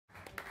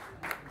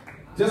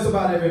just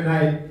about every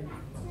night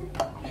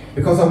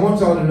because I want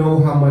y'all to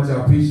know how much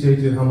I appreciate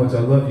you, how much I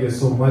love you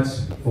so much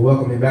for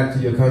welcoming me back to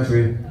your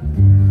country.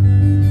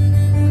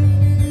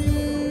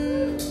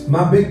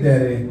 My big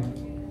daddy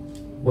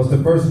was the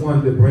first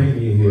one to bring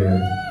me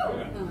here,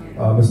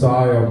 Mr.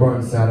 Cedric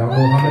Burnside. I don't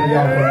know how many of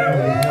y'all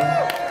remember him.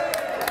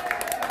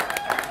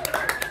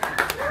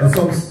 And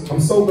so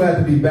I'm so glad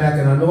to be back,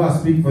 and I know I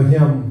speak for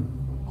him,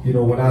 you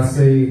know, when I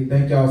say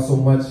thank y'all so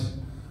much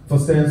for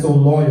staying so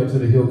loyal to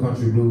the Hill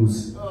Country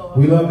Blues.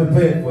 We love to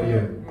play it for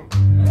you.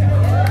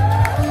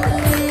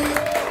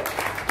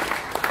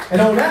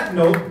 And on that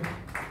note,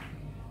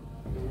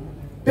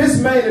 this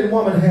man and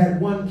woman had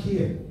one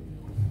kid.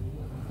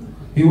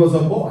 He was a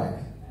boy,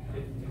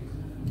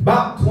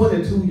 about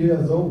 22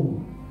 years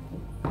old.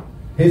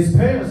 His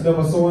parents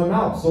never saw him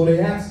out, so they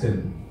asked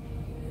him,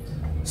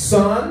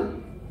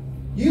 "Son,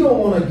 you don't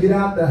want to get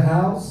out the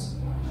house,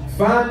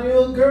 find you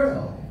a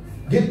girl,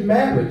 get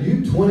married,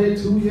 you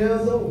 22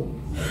 years old."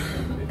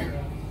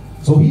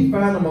 So he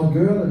found him a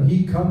girl and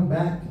he come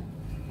back.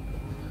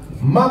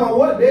 "Mama,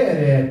 what dad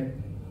at?"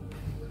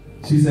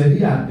 She said,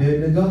 "He out there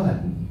in the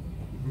garden."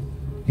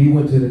 He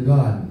went to the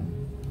garden.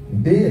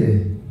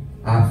 "Daddy,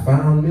 I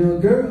found me a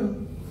girl."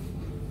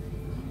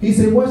 He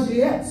said, "Where's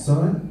she at,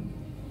 son?"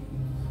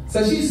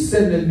 So she's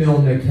sitting in there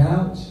on the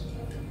couch.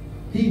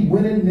 He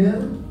went in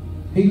there.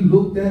 He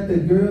looked at the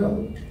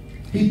girl.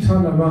 He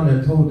turned around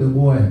and told the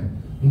boy,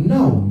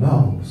 no,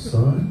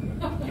 son.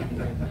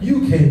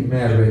 You can't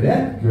marry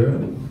that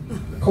girl,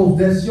 because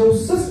that's your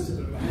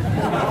sister.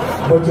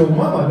 But your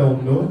mama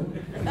don't know it."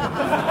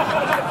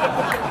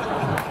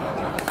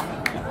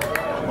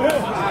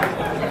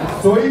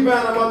 So he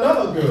found him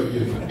another girl.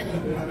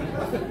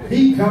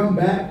 He come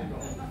back.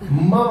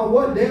 "Mama,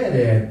 what dad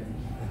at?"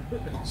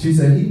 She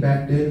said, "He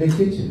back there in the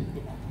kitchen."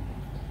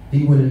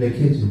 He went in the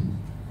kitchen.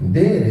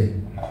 "Daddy,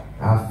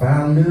 I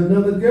found me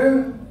another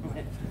girl."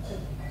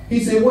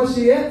 He said, "Where's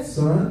she at,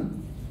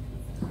 son?"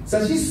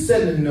 So she's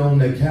sitting on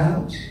the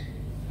couch.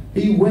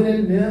 He went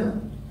in there.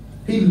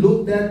 He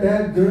looked at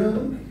that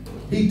girl.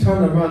 He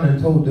turned around and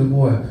told the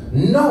boy,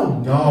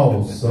 no,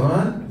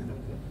 son.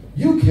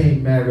 You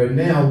can't marry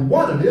now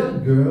one of them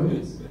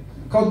girls,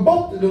 because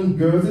both of them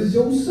girls is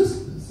your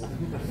sisters.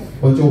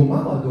 But your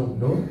mama don't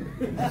know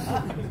it.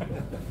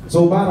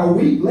 So about a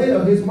week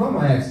later, his mama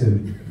asked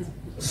him,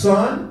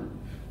 "Son,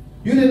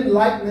 you didn't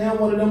like now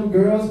one of them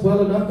girls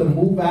well enough to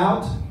move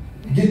out,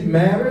 get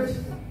married?"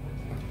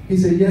 He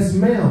said, "Yes,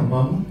 ma'am,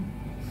 mama.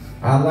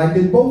 I liked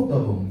it, both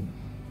of them.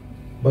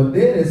 But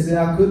daddy said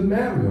I couldn't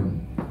marry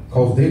them,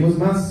 because they was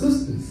my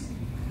sisters.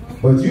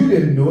 But you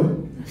didn't know it."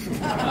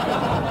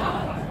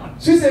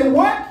 She said,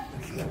 "What?"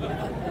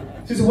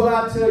 She said, "Well,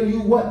 I'll tell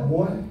you what,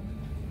 boy.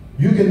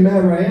 You can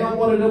marry any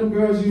one of them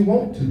girls you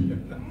want to,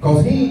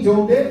 because he ain't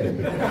your daddy,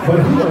 but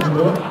he don't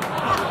know it."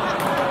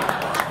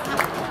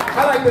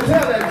 I like to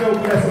tell that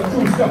joke, that's some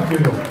true stuff, you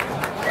know.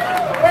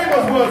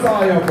 Famous words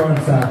all your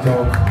Burnside,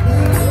 y'all.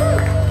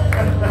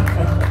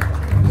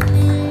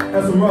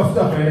 That's some rough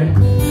stuff, ain't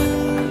it?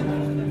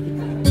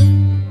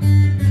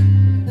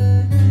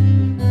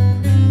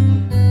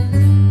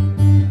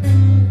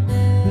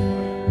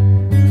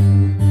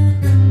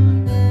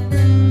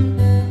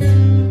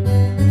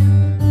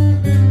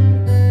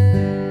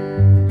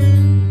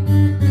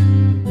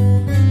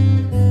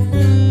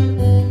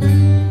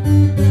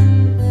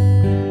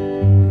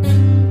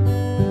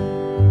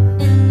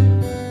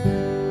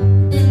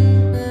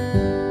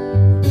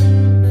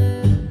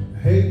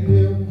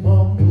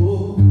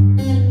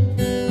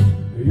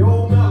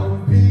 Your mama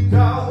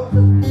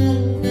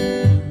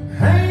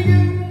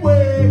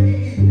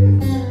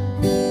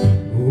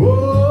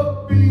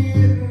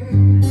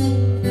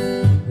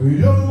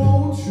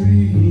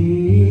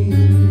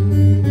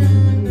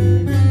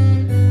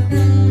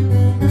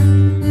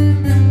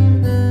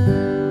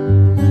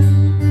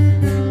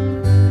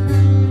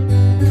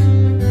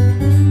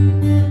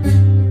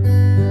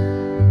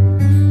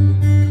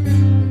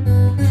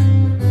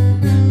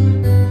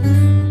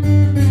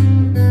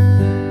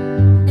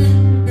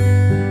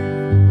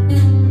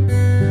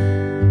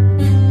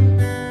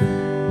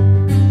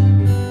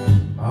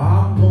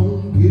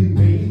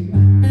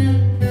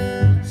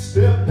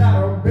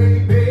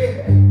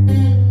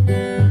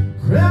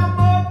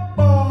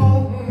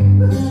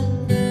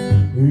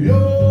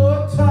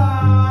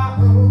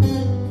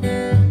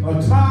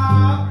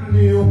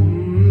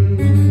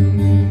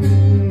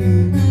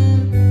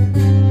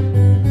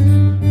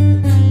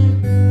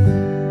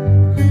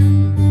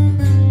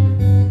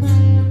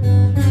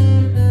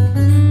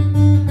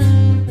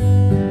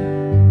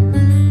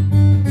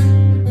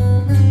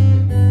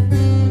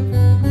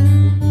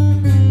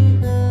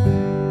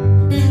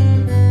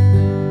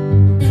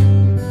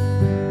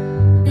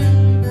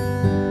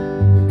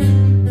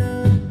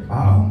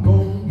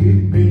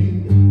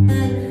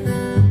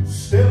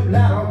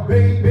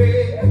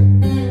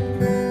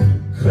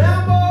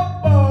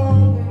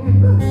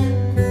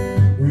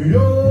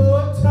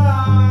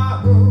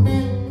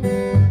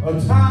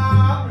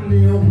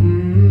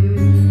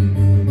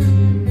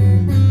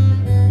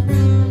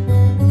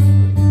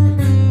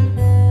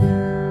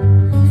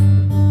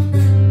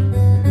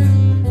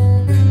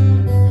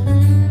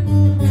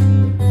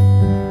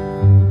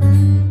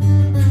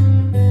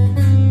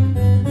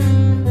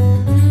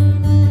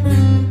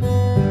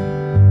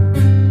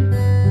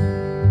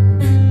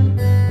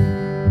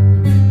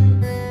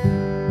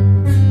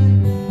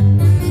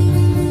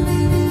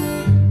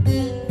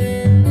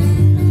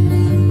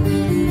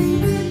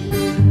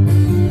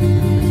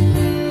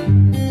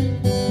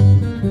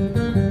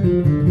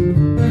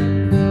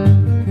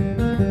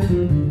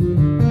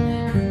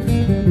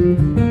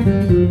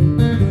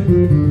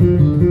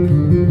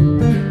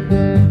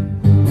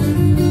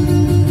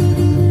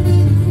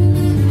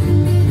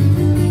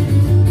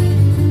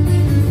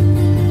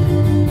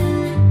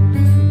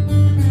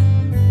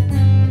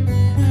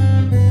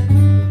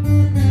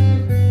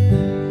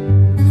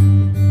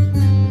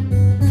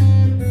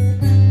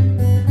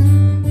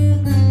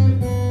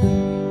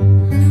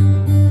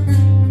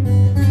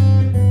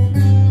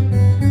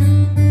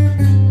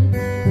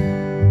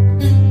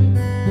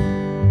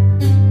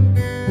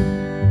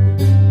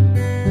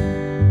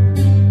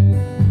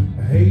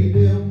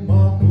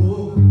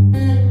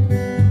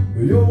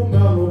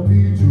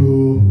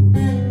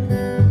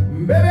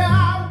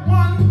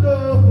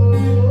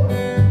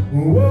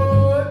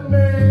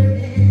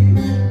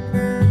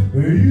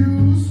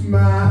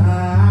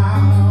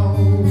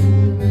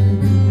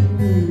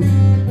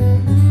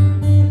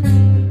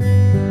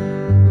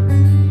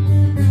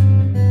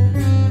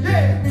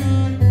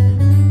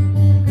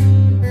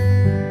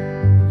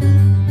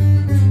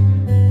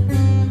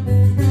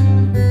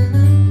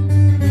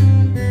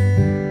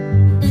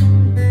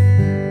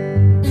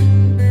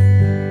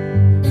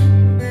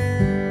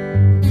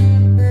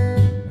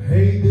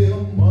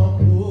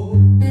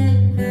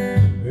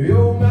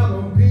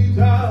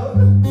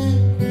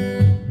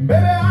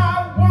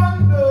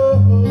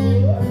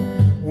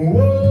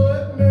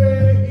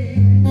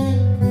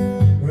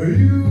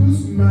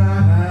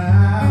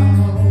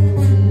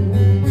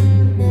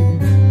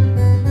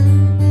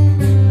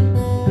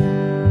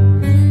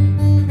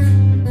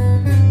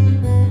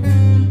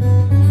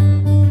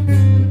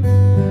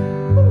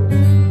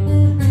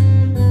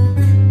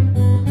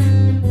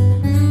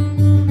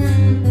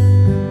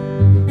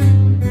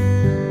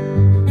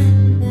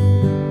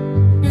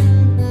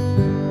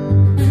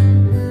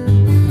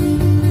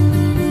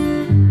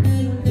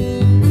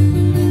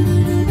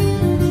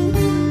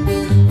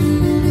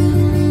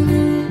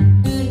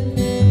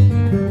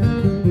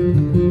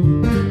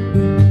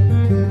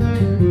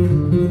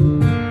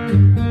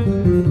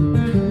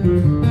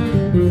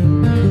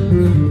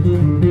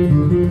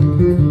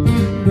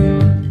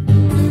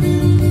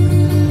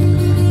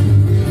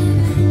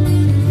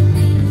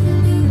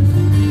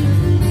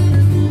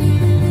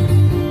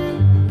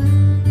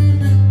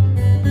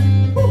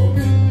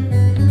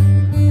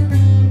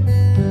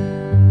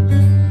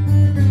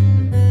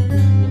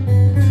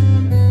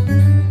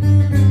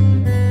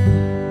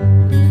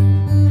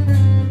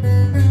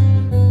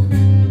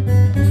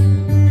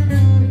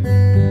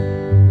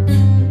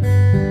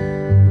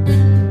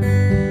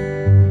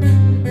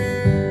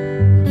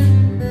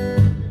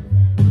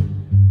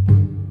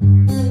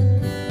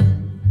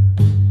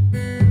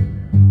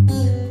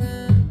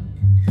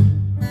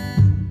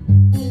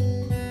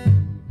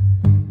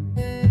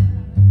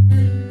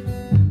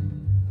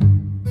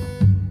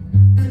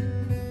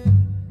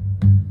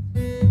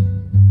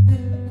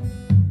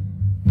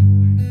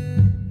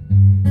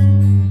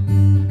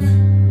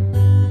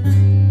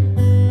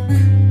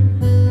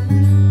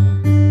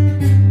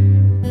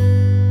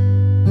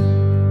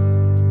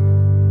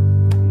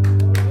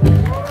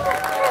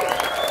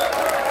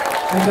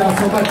Thank y'all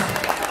so much.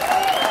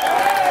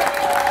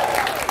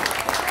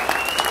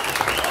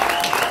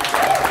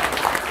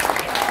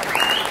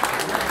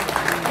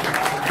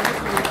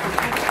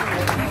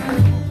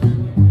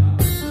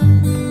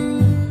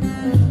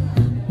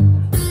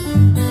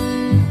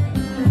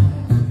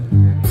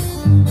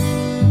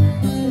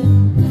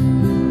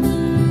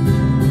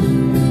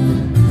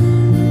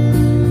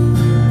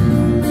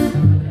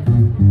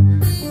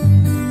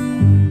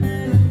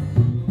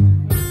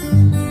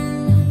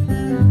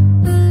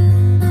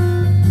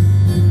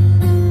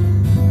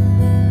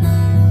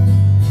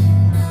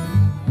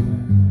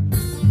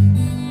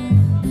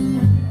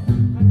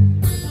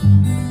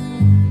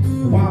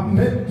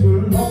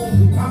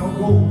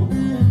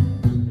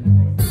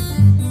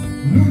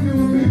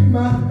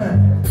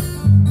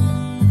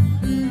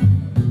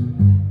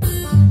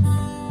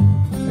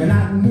 And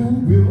I knew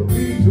we'll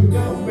be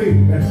together,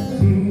 baby,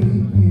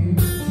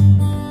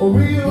 a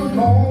real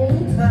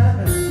long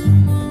time.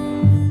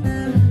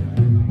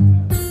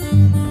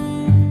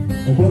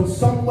 But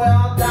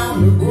somewhere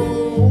down the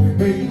road,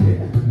 baby,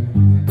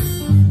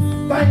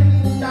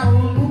 things got a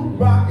little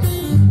rocky.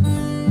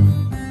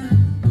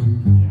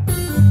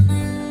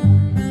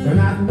 And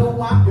I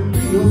know I can be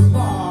a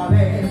smart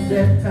ass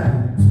that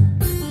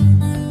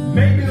time,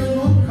 maybe a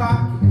little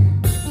cocky.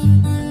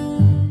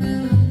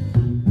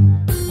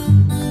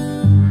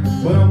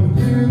 But I'm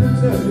here to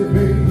tell you,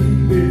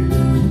 baby,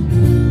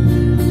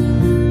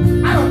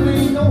 I don't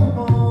mean no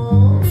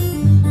harm.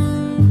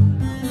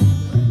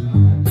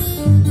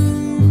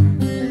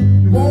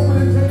 You want me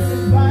to take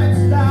this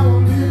lifestyle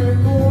and live and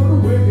go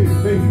away,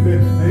 baby,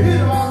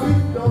 it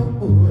always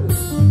does.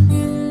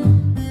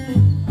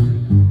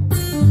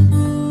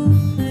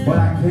 But I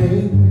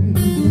can't,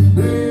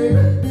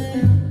 baby.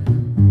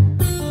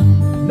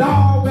 No,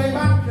 baby, I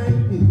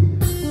can't.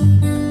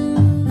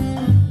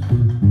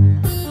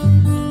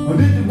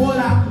 This is what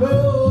I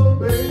love,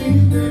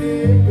 baby.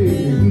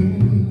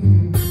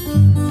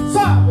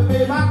 Sorry,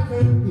 baby, I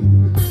can't.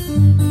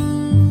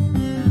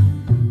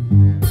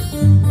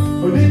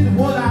 This is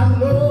what I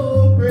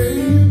love,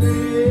 baby.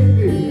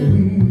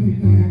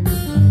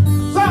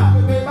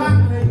 Sorry, baby, I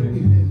can't.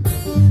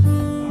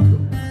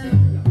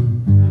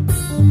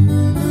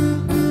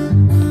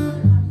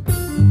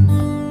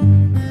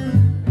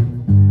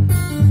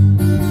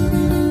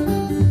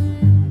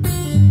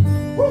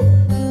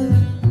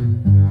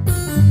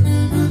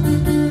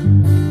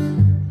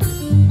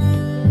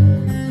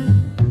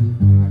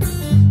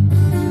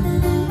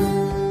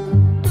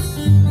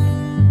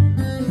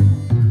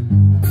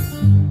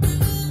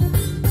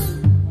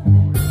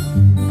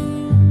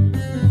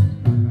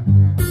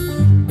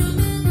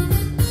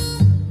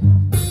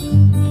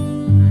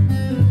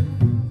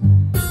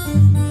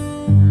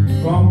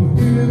 I'm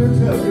here to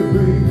tell you,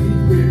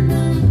 baby,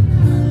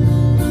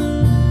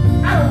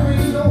 I don't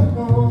mean no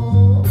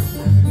harm.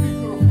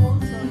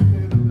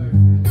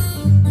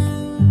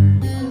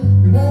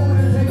 You want me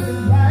to take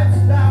this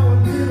lifestyle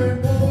and live and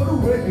go the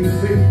way,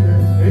 baby,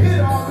 it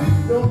always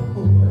does.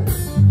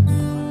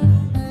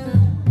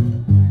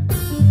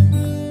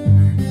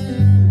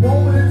 You want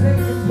me to take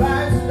this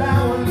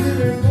lifestyle and live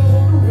and go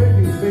the way,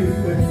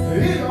 baby,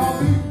 it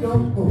always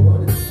does.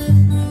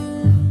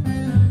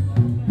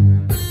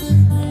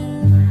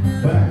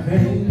 But I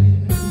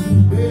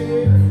can't,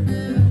 baby.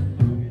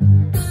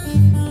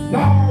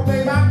 No,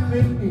 baby, I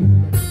can't.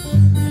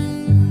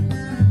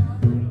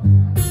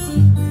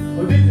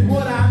 But this is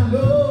what I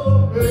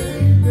love,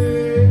 baby.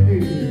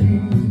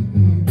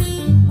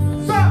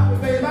 Sorry,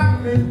 baby, I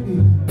can't.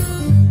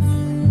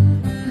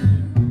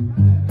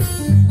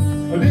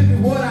 But this is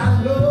what I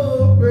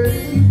love,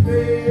 baby.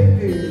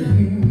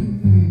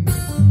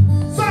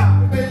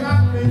 Sorry, baby, I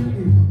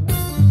can't.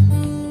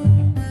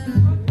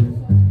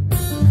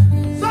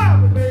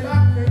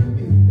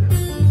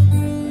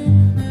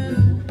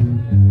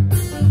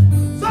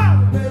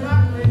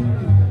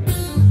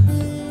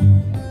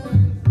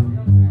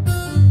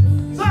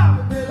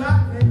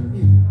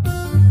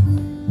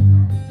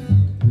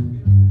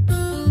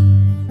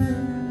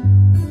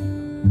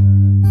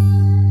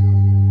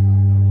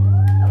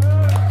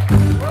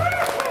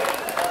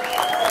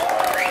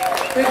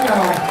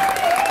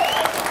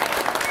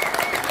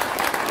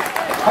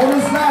 On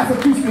this last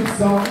acoustic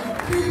song,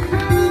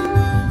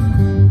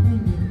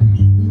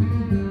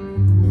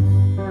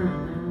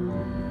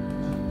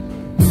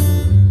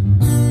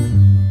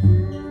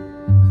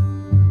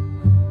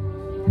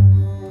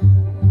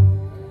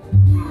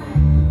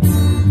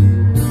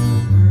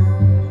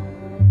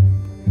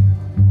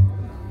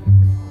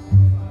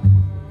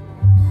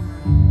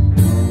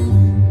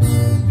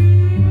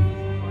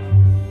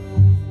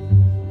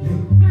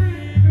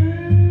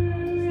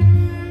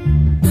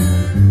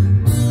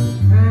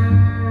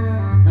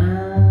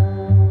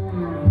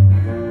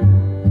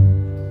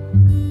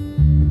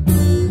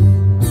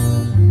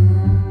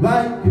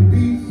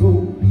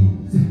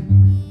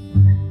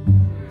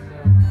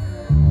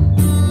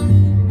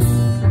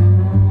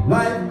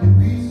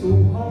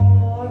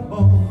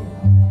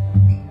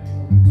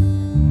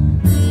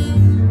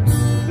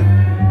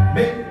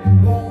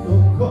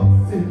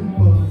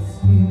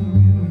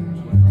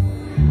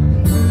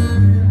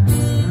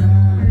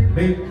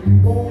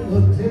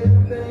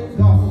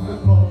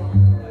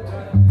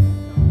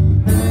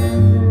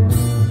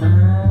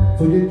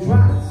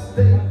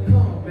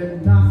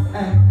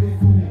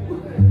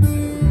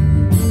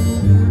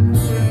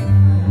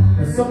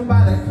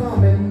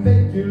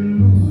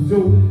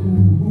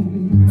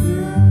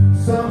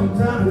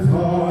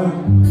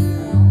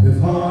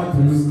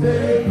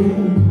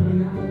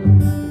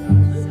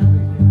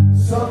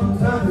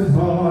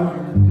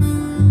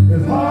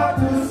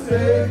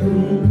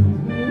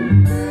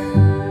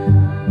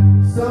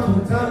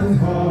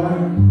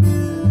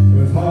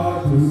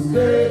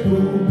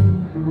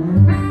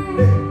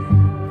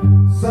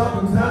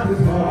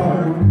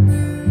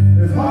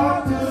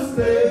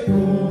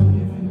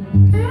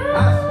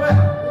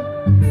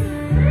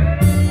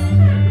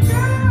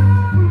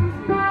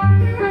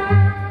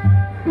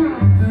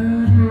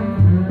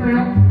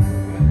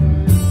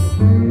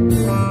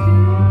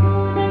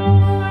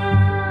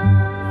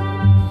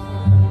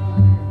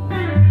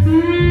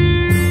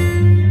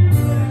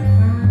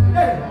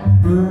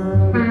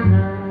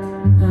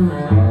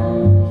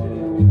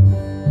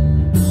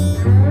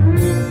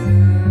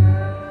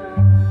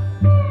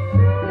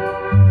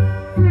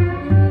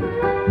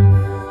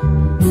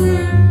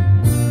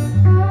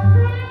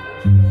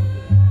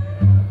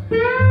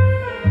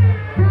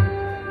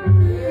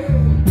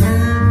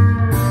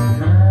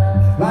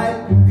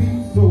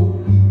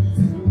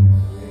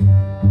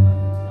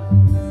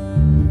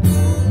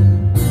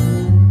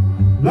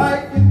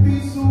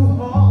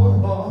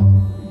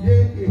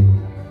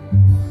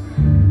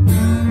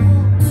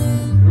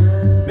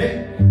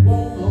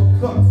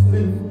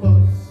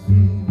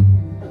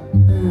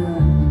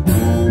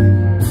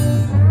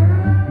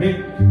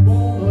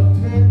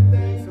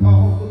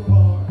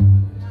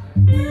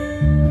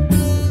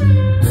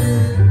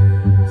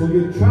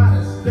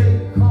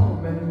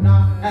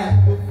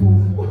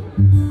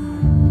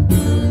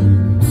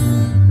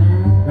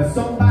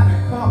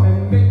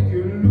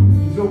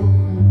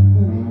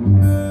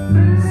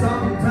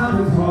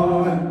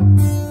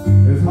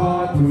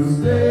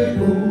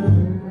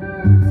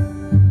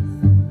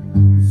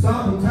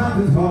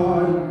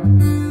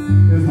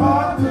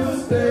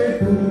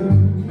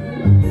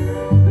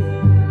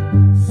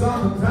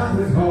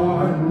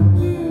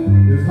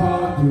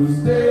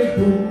 to stay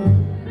cool.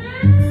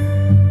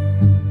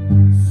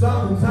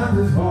 Sometimes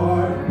it's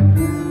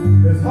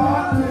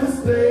hard to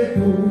stay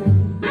cool.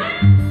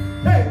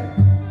 Hey!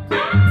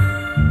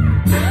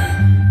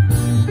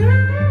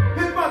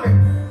 Get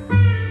bucket!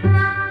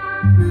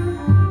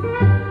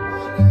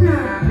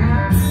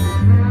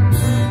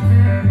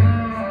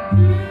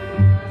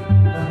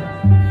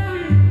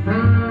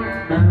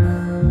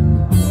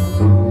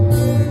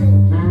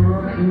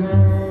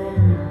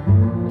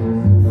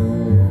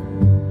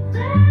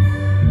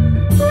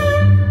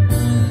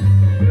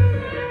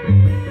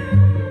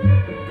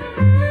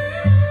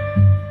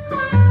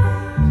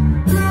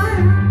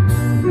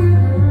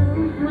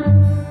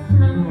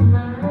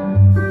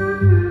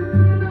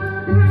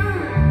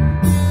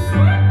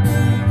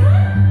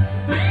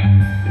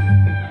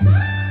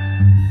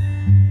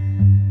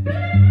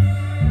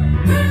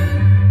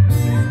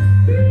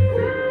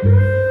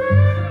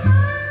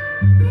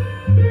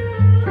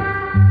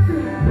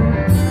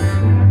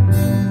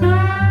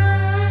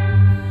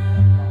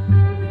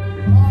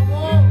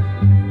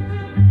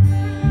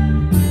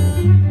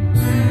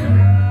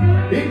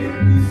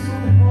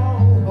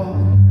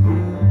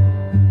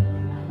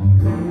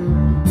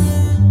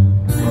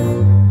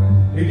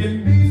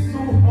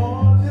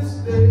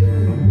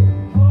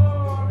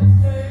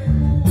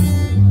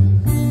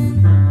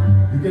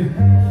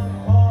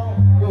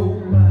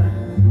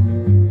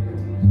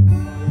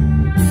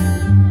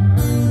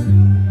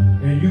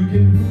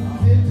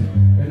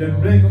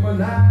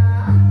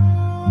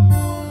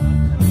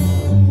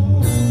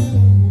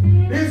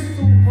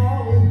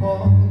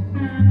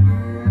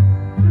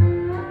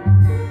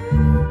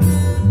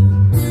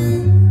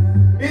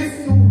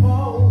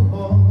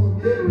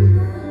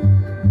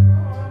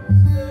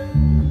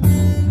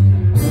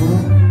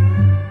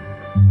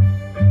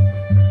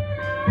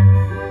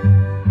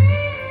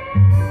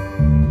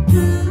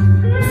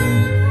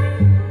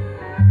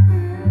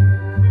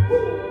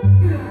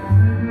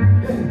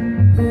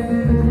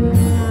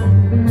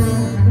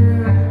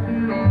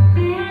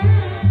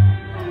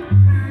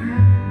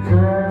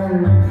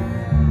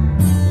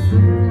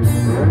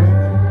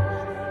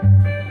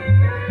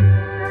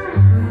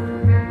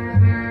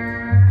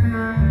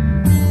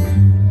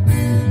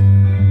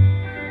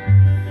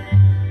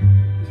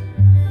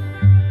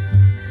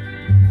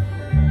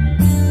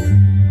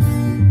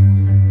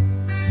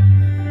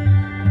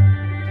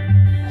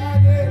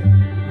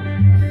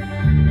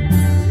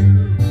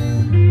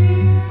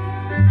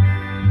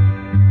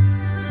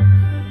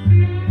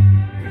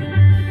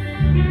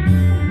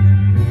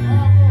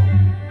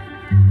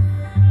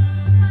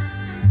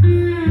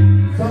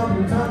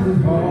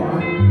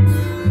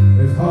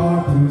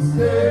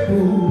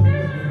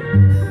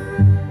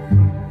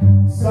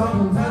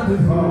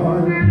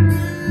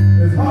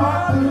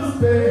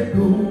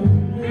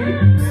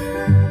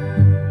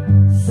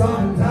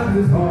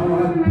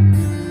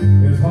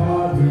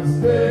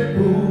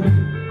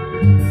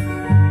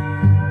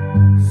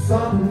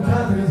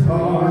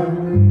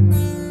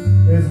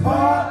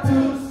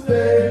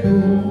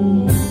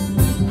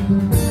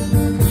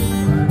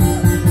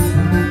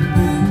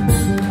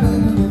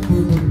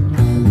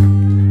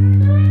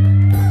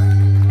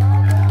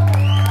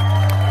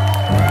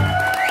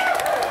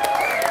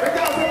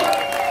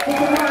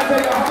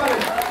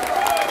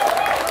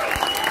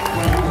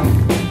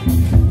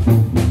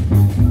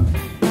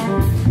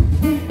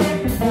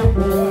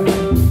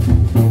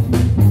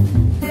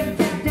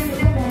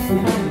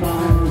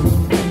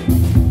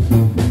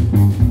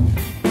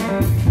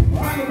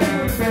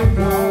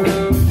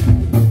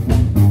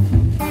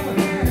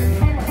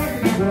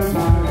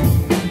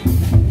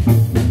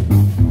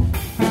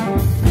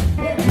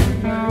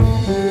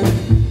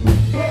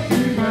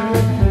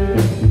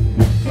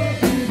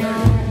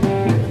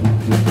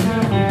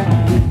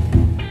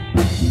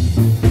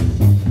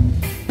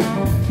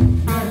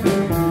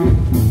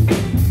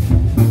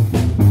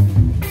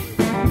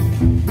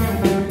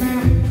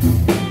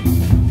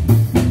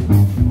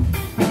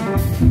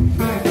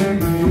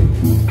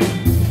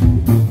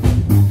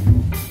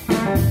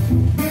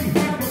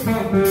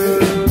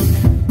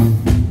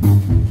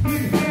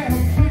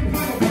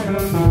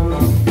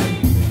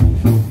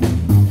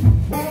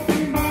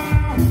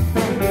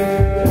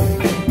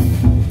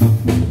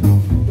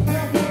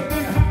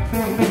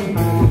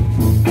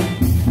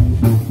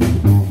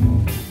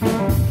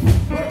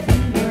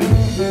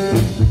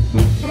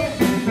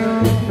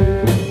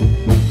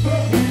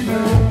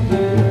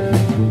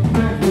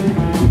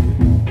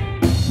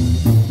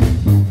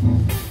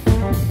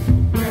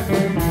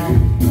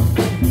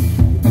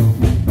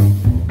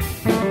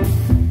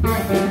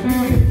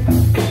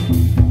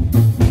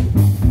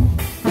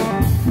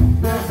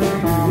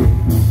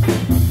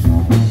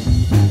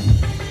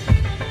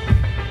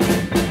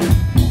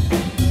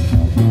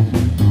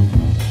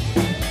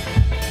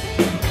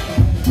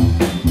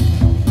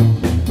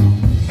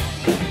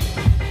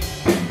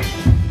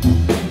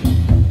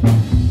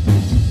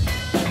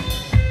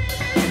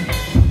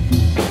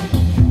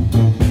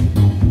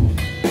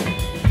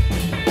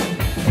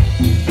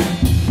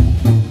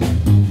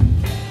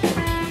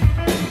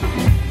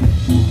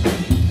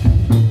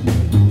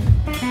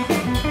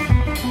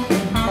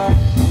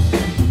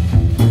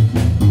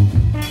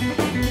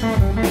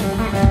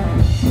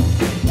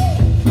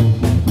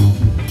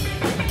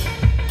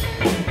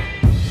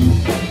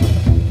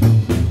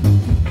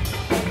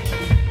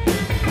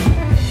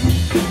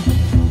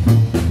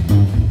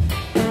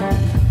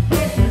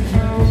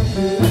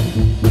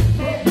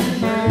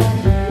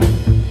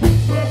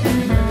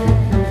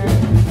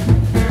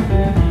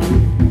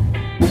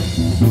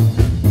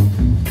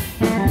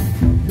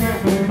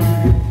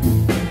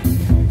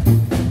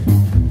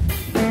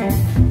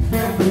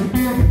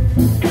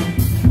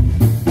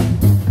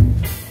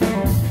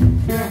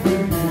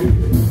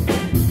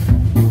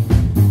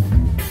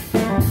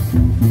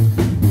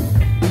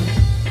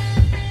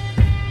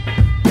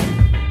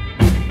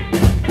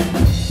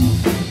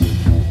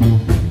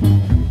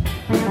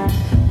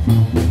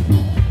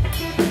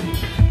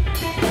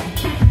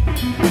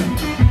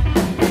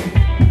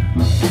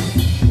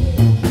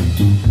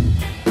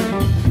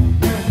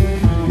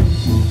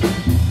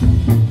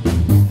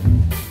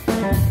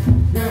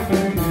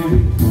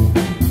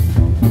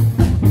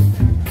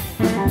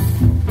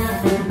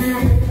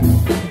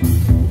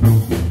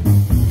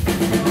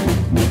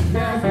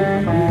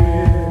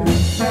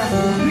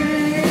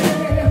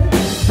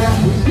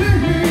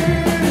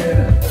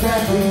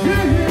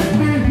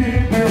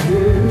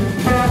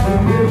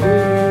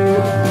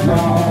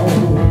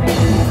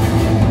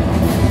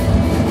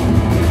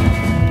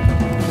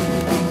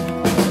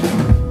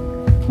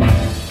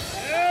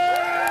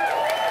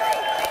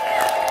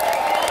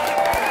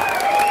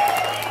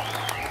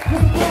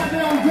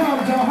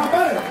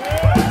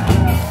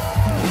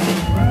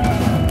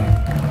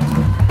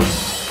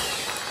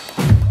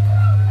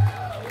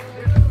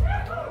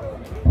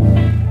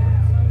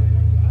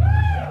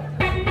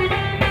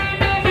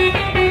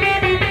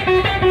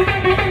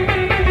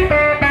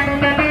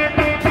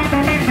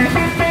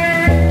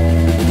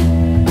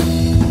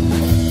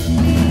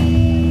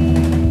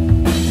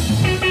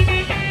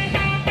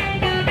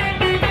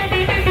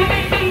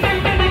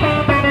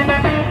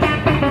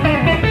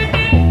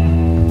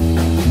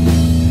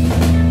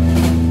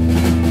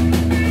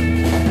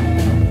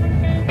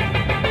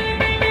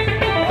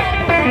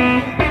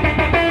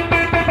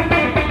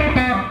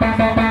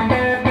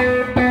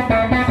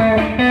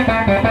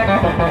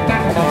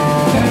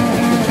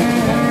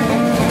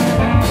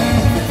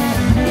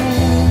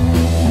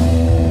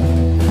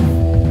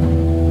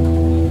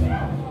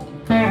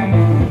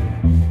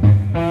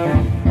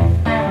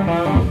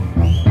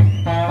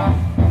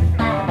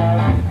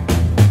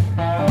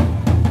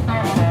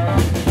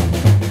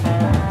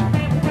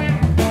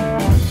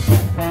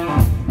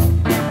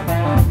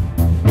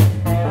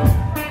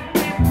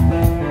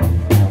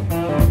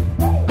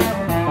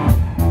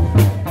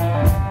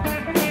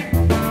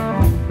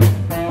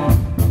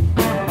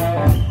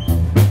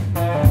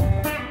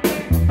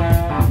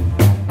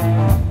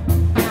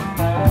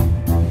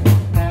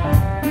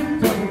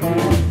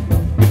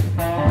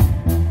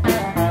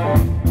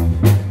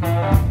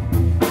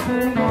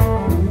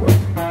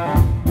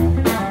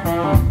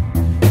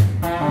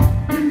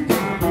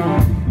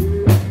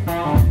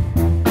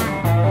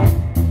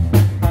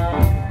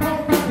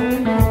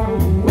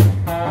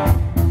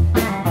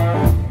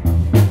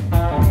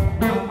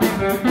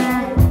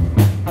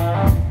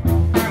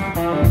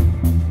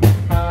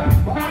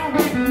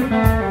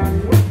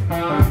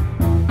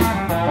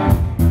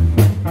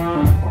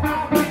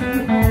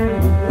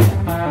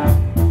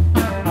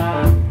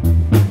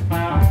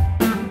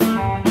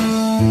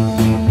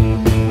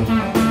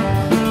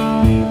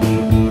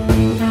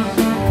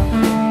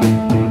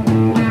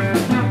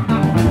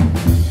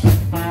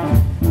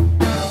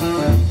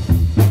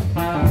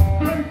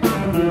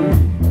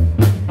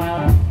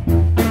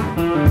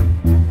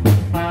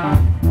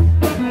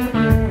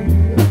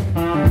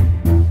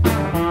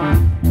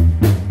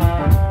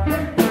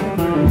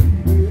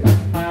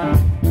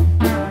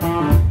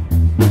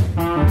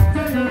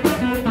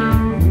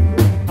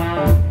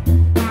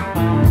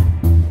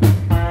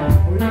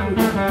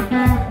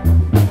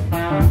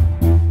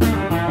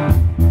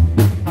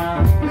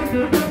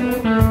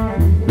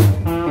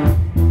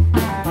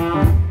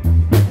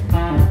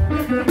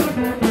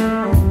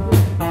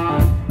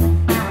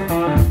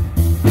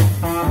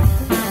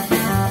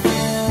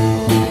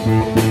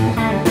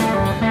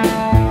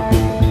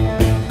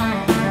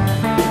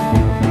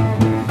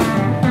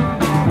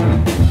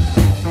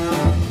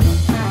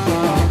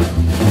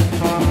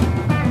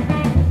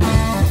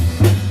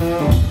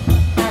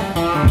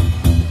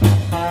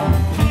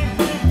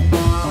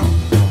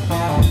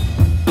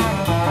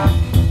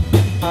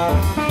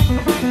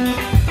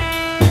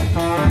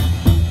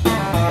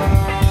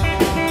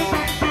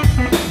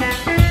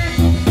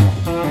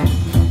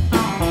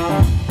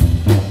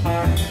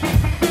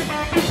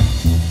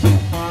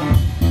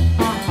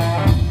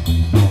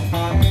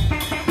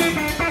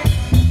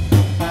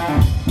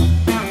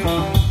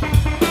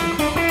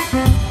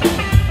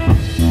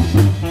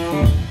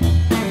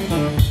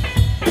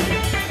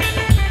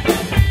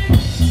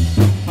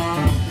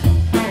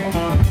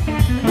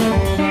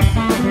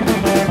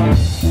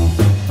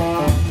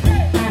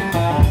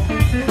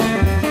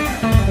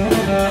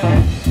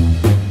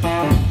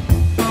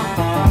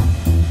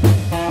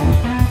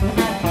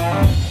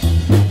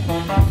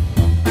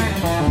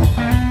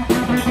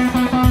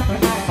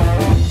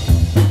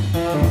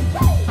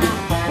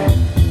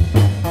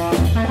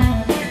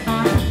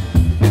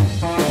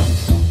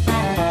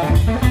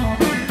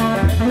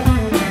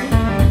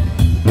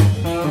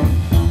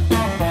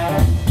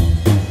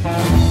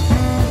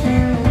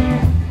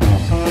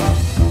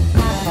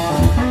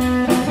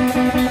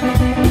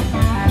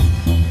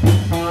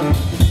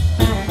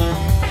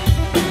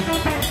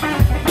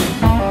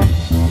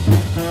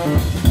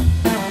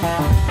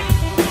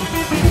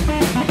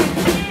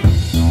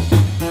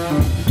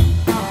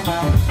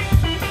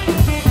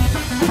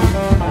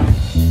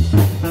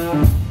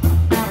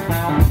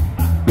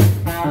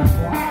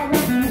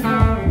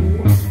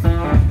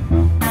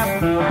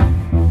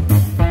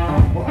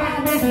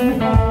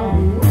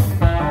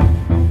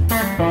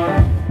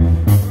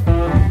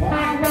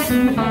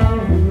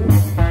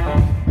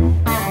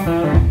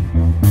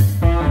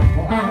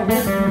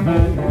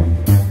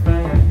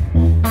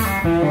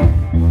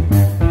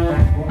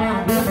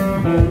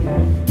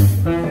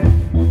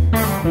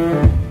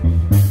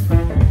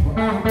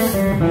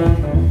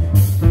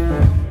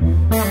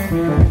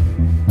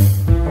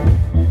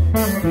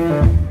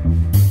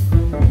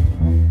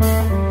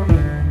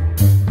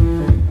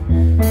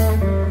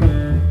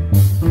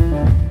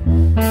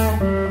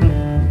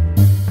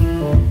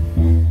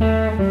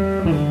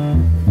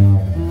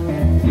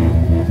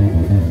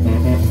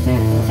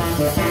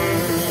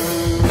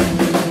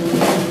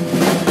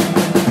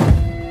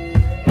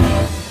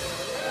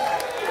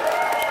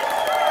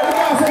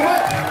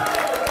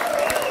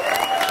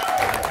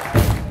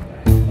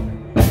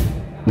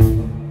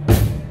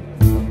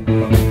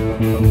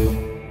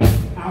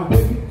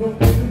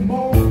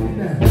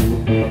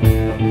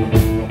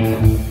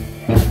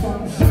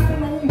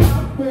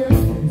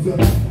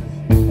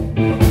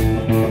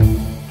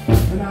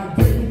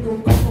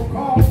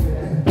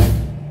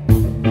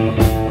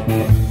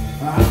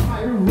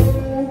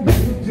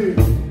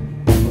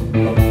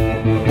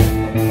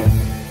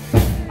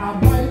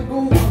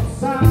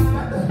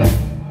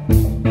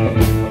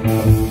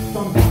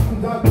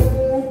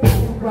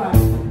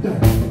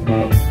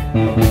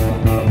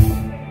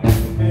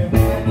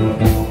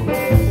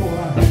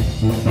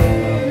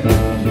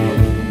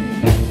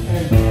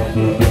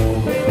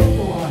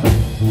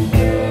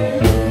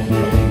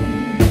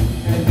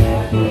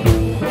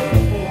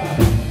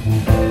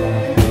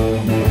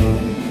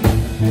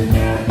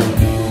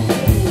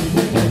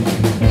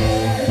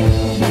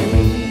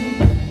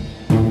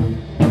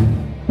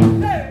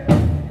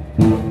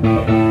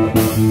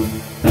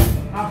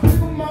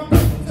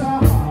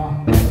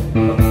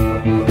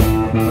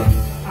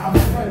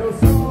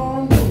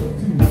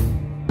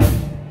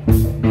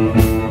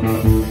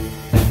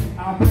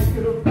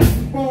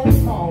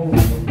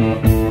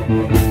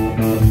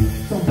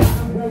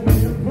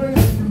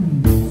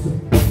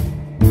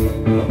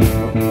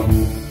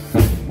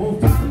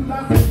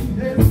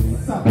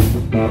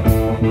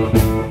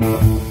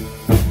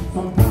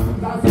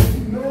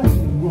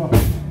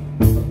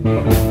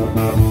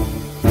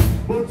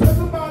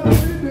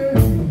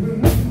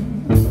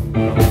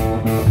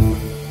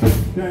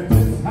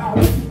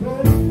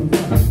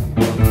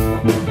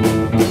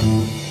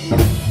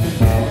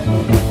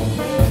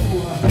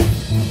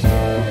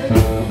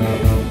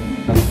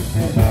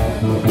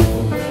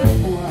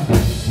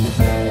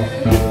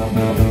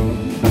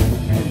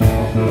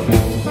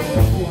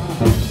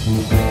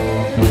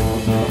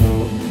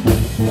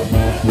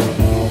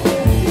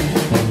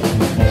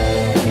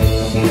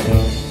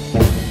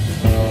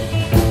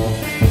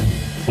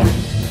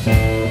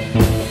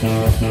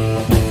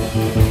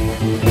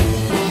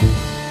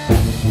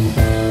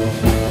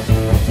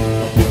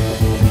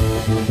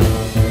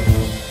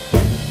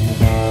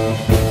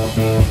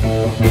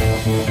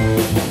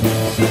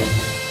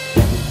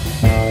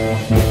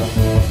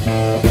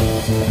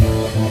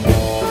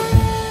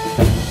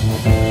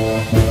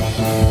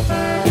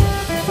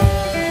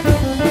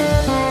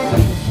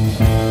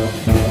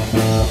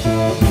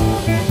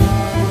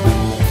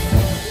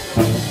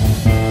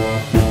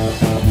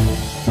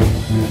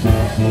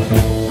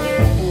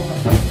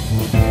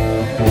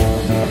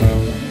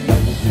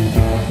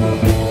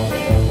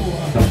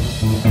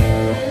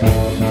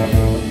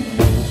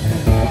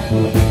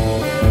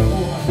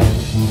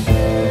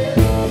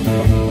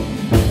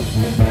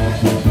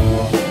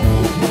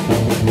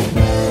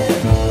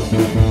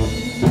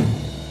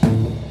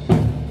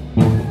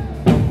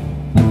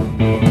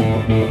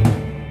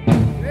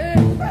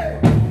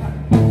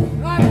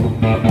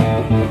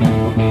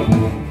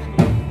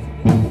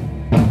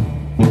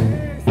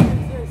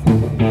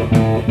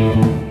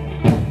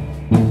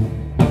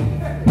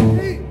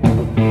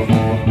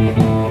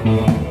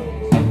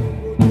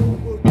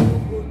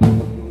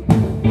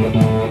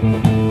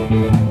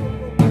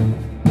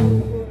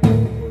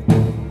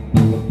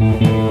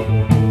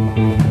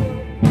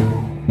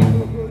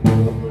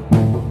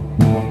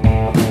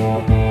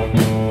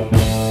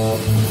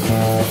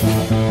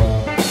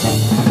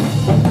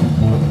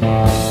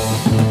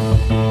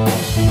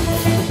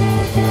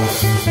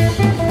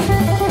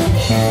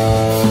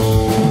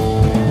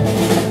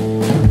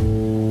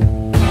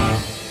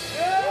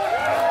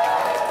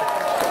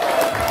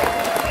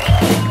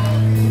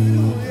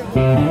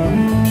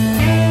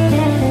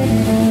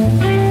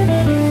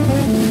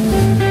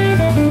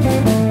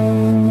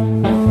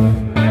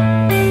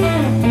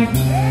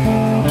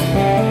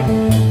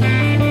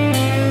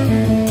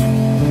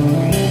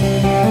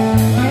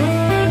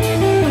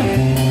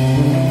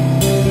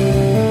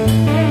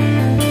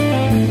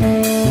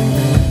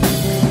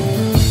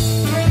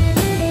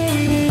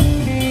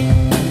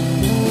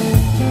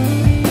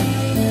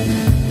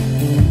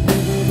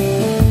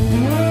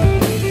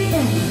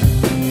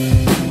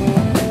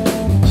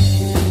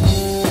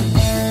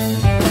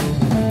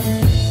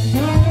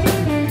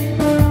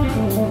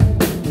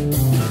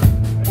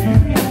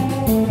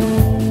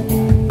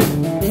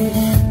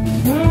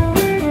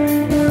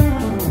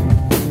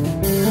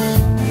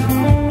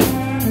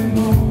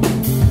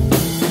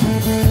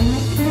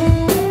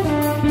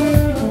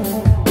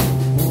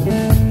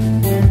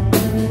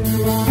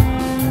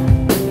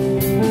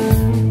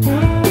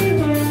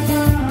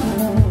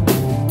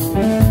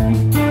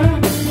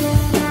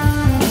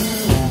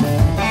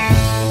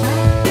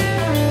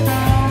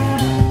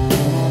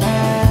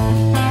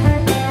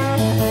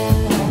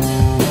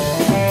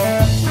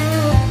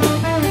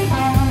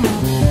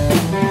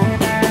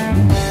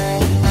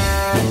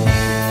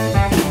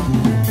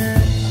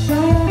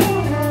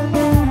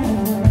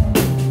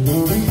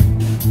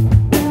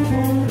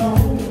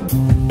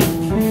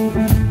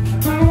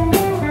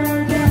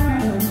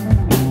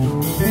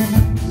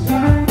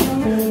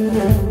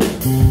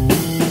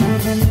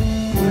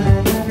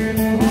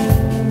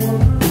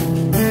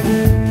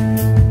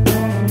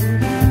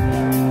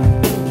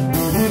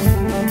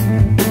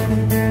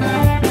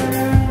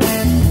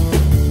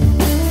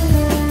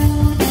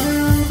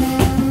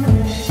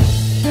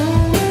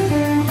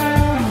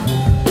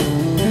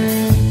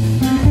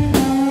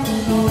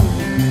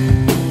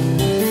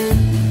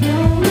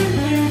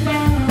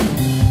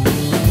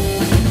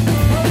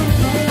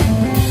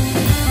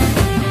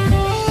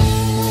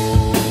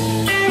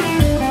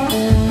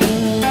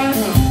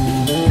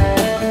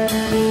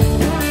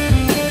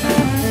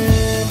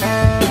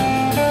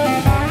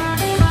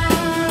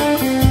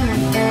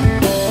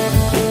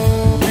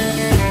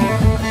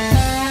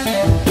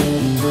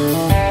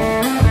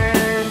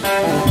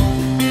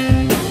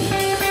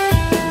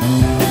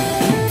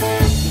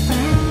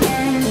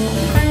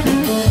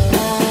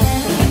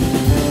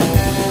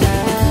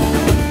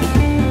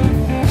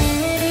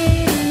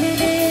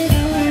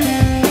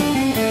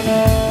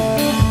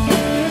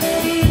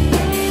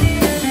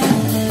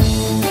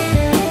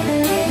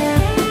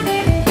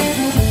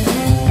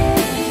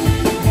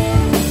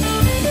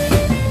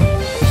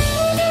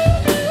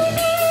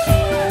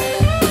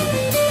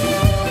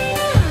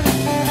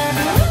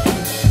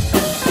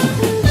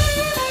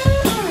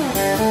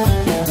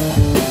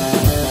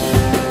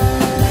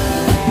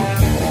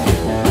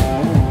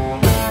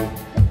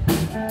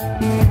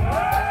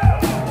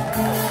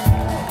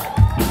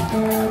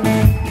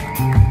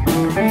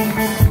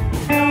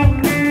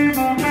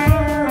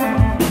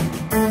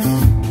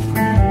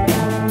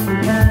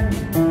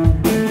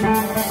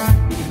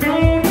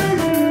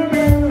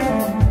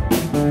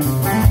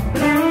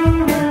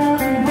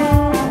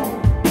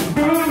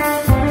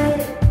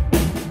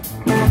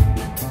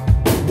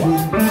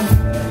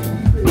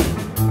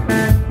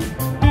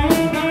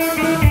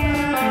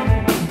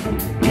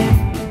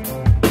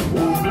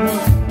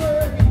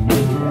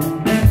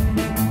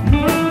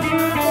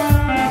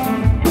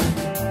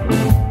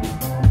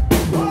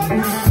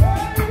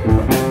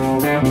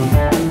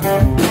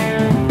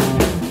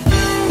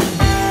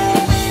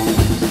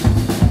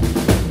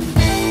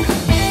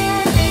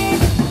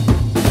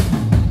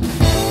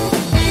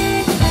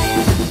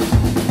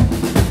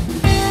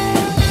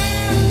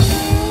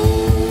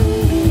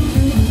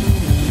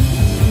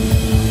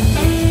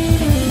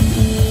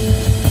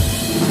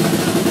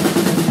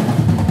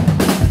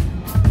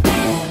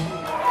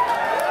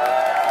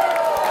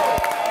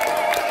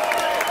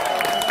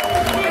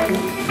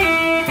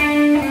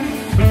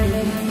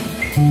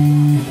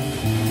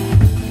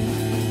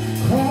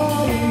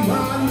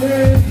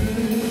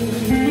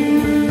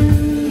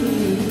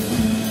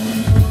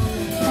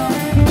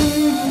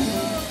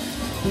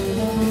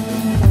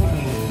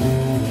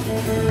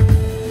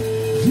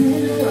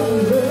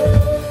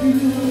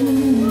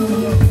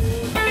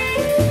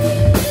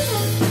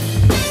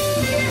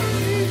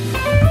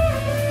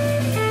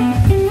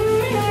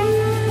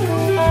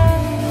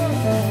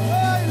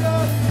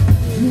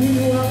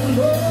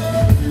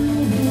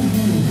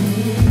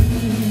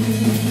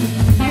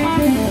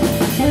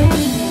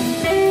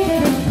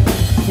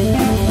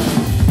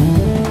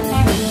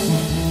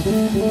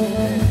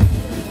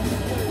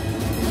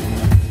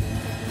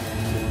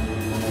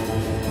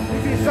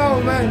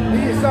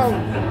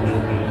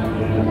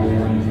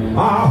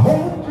 I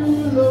hope you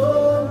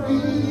love me,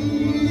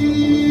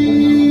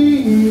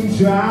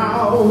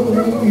 child.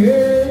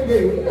 Yeah,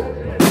 yeah.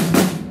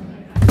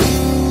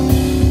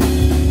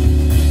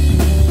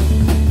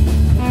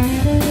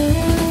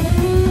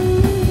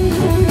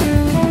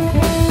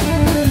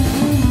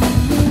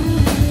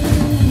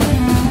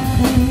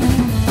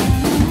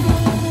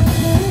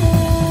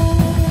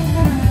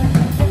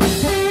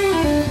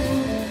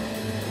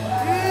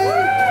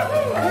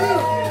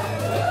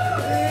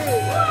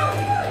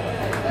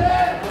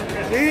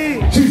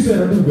 She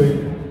said I do,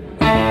 baby.